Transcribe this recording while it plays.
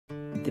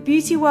The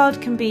beauty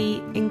world can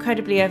be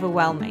incredibly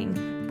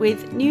overwhelming.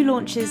 With new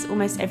launches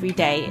almost every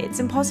day, it's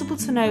impossible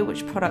to know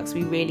which products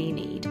we really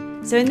need.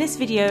 So in this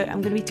video,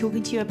 I'm going to be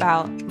talking to you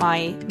about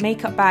my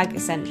makeup bag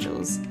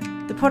essentials,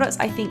 the products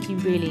I think you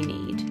really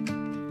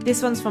need.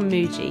 This one's from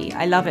Muji.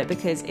 I love it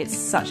because it's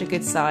such a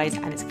good size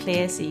and it's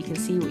clear so you can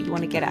see what you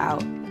want to get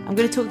out. I'm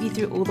going to talk you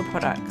through all the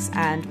products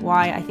and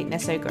why I think they're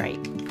so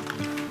great.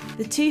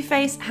 The Too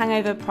Faced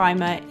Hangover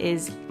Primer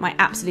is my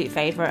absolute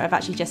favourite. I've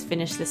actually just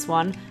finished this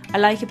one. I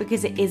like it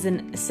because it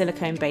isn't a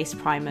silicone based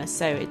primer,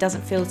 so it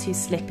doesn't feel too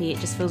slippy, it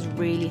just feels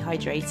really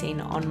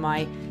hydrating on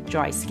my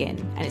dry skin,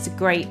 and it's a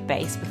great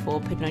base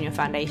before putting on your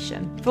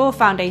foundation. For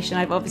foundation,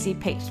 I've obviously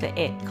picked the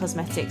IT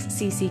Cosmetics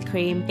CC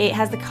Cream. It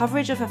has the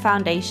coverage of a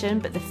foundation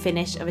but the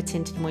finish of a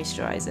tinted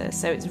moisturiser,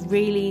 so it's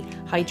really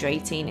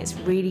hydrating, it's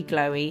really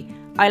glowy.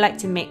 I like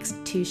to mix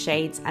 2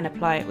 shades and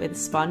apply it with a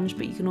sponge,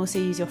 but you can also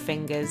use your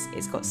fingers.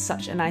 It's got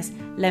such a nice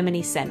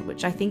lemony scent,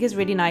 which I think is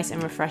really nice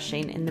and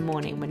refreshing in the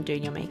morning when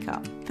doing your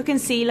makeup. For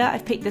concealer,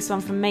 I've picked this one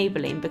from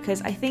Maybelline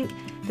because I think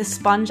the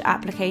sponge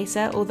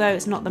applicator, although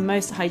it's not the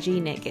most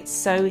hygienic, it's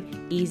so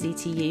easy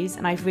to use,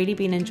 and I've really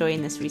been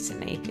enjoying this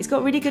recently. It's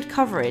got really good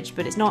coverage,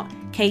 but it's not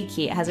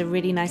cakey. It has a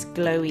really nice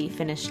glowy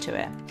finish to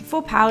it.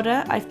 For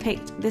powder, I've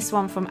picked this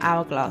one from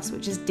Hourglass,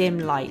 which is Dim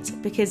Light,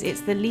 because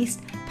it's the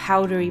least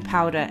powdery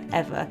powder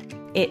ever.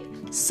 It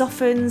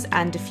softens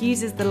and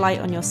diffuses the light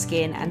on your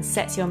skin and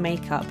sets your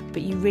makeup,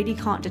 but you really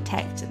can't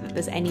detect that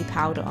there's any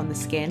powder on the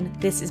skin.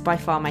 This is by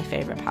far my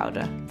favourite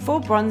powder. For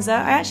bronzer,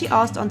 I actually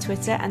asked on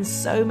Twitter and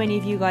so many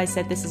of you guys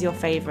said this is your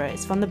favourite.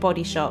 It's from the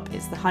Body Shop,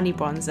 it's the Honey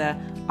Bronzer.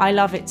 I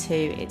love it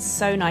too, it's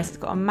so nice, it's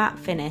got a matte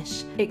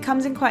finish. It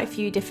comes in quite a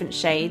few different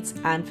shades,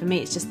 and for me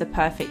it's just the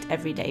perfect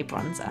everyday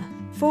bronzer.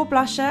 For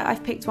blusher,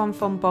 I've picked one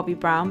from Bobbi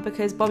Brown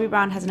because Bobbi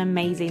Brown has an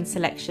amazing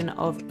selection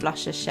of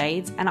blusher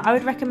shades, and I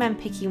would recommend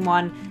picking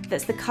one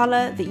that's the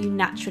colour that you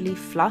naturally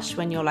flush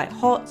when you're like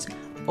hot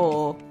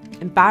or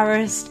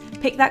embarrassed.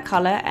 Pick that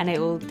colour and it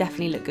will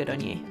definitely look good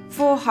on you.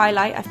 For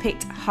highlight, I've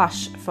picked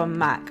Hush from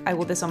MAC. I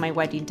wore this on my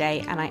wedding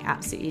day and I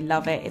absolutely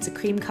love it. It's a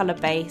cream colour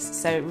base,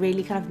 so it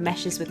really kind of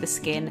meshes with the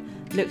skin,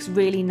 looks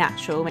really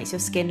natural, makes your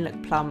skin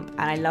look plump,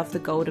 and I love the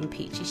golden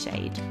peachy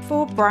shade.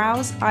 For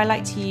brows, I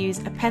like to use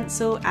a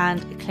pencil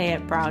and a clear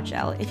brow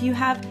gel. If you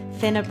have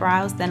thinner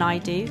brows than I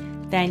do,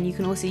 then you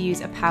can also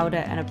use a powder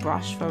and a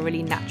brush for a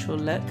really natural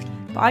look.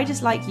 But I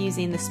just like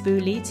using the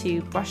spoolie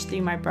to brush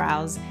through my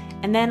brows,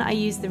 and then I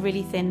use the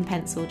really thin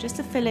pencil just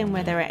to fill in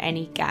where there are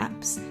any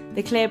gaps.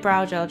 The clear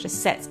brow gel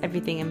just sets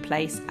everything in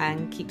place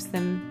and keeps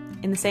them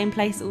in the same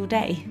place all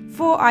day.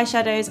 For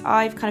eyeshadows,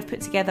 I've kind of put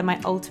together my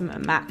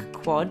Ultimate MAC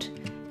quad.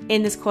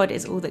 In this quad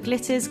is All That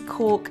Glitters,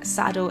 Cork,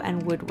 Saddle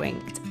and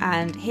Woodwinked,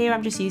 and here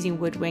I'm just using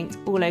Woodwinked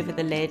all over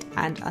the lid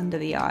and under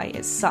the eye.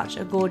 It's such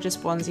a gorgeous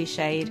bronzy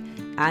shade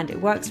and it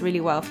works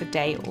really well for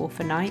day or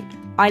for night.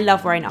 I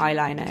love wearing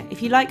eyeliner.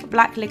 If you like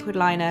black liquid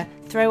liner,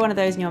 throw one of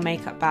those in your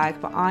makeup bag,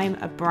 but I'm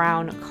a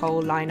brown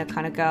kohl liner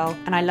kind of girl,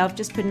 and I love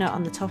just putting it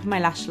on the top of my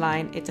lash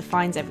line. It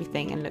defines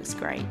everything and looks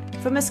great.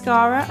 For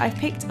mascara, I've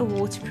picked a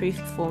waterproof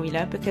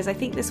formula because I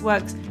think this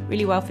works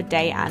really well for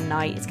day and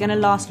night. It's going to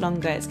last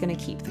longer, it's going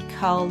to keep the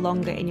curl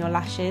longer in your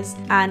lashes,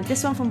 and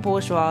this one from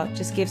Bourjois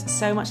just gives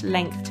so much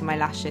length to my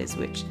lashes,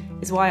 which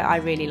is why I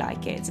really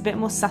like it. It's a bit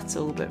more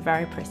subtle but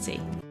very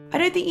pretty. I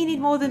don't think you need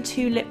more than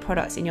 2 lip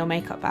products in your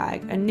makeup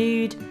bag, a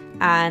nude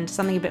and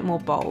something a bit more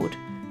bold.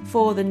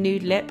 For the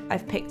nude lip,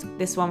 I've picked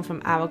this one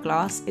from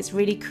Hourglass. It's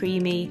really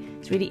creamy,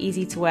 it's really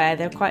easy to wear.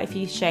 There are quite a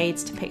few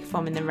shades to pick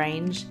from in the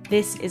range.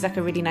 This is like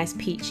a really nice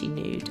peachy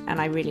nude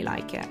and I really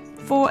like it.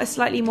 For a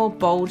slightly more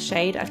bold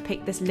shade, I've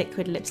picked this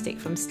liquid lipstick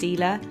from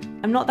Stila.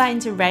 I'm not that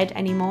into red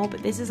anymore,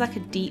 but this is like a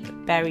deep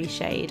berry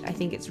shade. I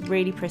think it's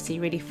really pretty,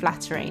 really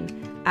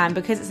flattering. And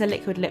because it's a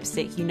liquid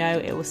lipstick, you know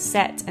it will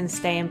set and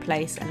stay in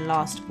place and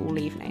last all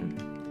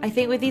evening. I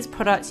think with these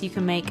products you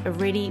can make a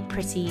really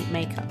pretty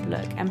makeup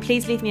look, and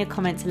please leave me a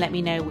comment to let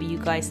me know what you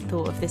guys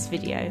thought of this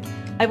video.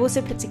 I've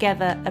also put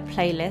together a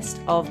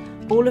playlist of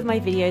all of my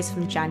videos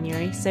from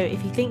January, so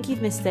if you think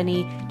you've missed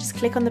any, just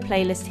click on the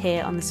playlist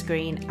here on the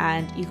screen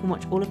and you can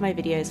watch all of my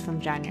videos from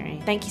January.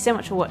 Thank you so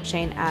much for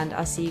watching, and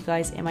I'll see you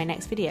guys in my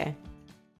next video.